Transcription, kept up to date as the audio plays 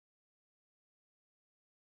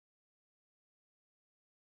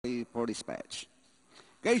for dispatch.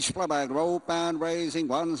 Gauge flyback, rope and racing,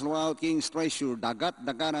 one slow out, King's Treasure, Dagat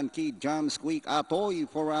and Kid, Jam Squeak, Atoy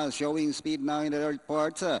for us, showing speed now in the third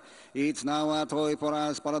part. It's now Atoy for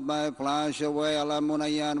us, followed by Flash Away, Alam mo na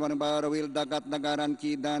yan, running by the wheel, Dagat and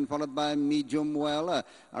Kid, and followed by Medium Well.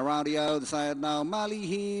 Around the outside now,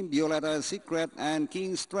 Malihim, Violetta Secret, and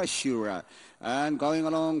King's Treasure. And going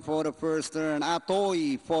along for the first turn,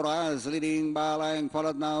 Atoy for us, leading by line,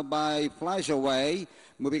 followed now by Flash Away.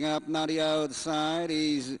 Moving up now the outside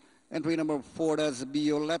is entry number 4, that's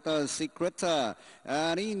Violetta Secret.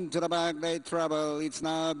 And into the back they travel. It's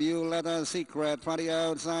now Violetta Secret from the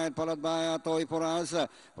outside, followed by Atoy for us.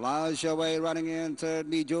 Flash Away running in third,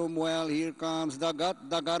 Medium Well. Here comes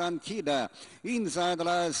Dagat and Kid. Inside the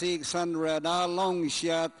last 600, a long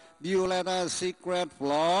shot. Violetta Secret,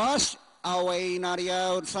 Flash Away now the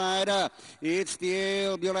outside. It's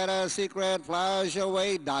still Violetta Secret, Flash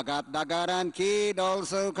Away, Dagat and Kid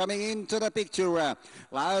also coming into the picture.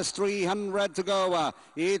 Last 300 to go.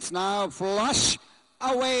 It's now Flash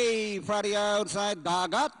Away from the outside,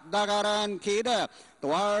 Dagat and Kid.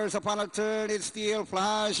 Towards the final turn, it's still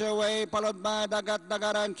Flash Away, followed by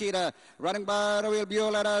Dagat and Kid. Running by the wheel,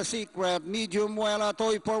 Violetta Secret, Medium Well,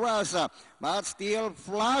 Toy for us, but still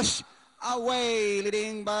Flash Away,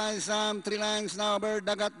 leading by some 3 lengths now,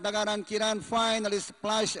 Dagat and Kid, and finally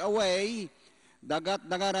Flash Away,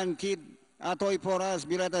 Dagat and Kid, Atoy for us,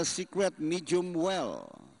 Violetta Secret, Medium Well.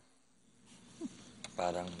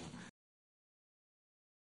 Parang